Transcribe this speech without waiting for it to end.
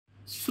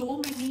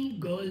So many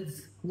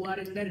girls who are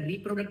in the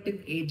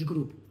reproductive age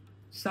group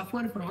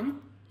suffer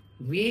from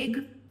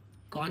vague,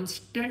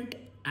 constant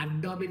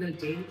abdominal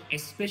pain,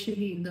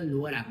 especially in the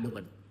lower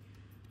abdomen.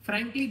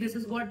 Frankly, this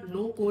has got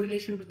no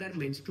correlation with their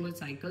menstrual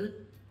cycle.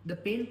 The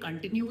pain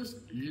continues.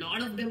 A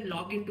lot of them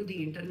log into the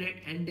internet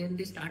and then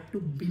they start to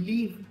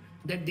believe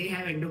that they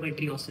have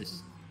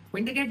endometriosis.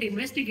 When they get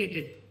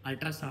investigated,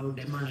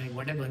 ultrasound, MRI,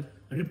 whatever,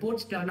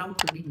 reports turn out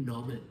to be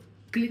normal.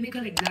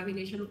 Clinical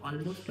examination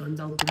almost turns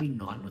out to be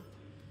normal.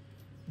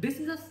 This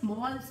is a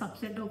small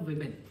subset of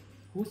women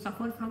who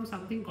suffer from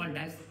something called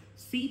as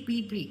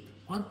CPP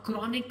or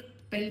chronic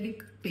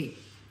pelvic pain.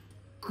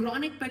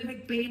 Chronic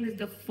pelvic pain is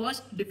the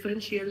first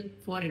differential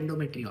for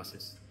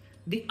endometriosis.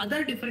 The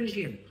other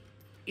differential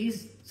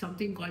is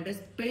something called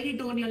as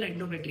peritoneal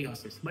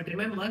endometriosis. But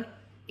remember,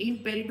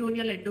 in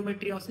peritoneal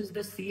endometriosis, the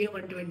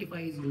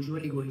CA125 is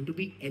usually going to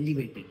be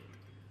elevated.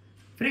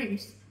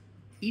 Friends,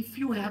 if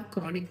you have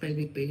chronic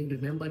pelvic pain,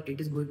 remember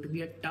it is going to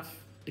be a tough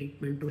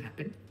treatment to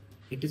happen.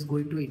 It is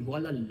going to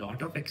involve a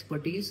lot of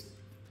expertise.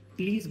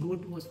 Please go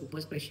to a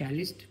super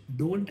specialist.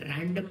 Don't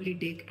randomly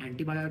take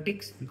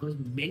antibiotics because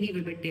many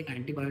women take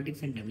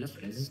antibiotics and develop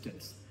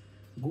resistance.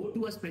 Go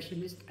to a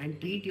specialist and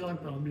treat your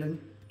problem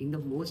in the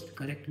most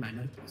correct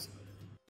manner possible.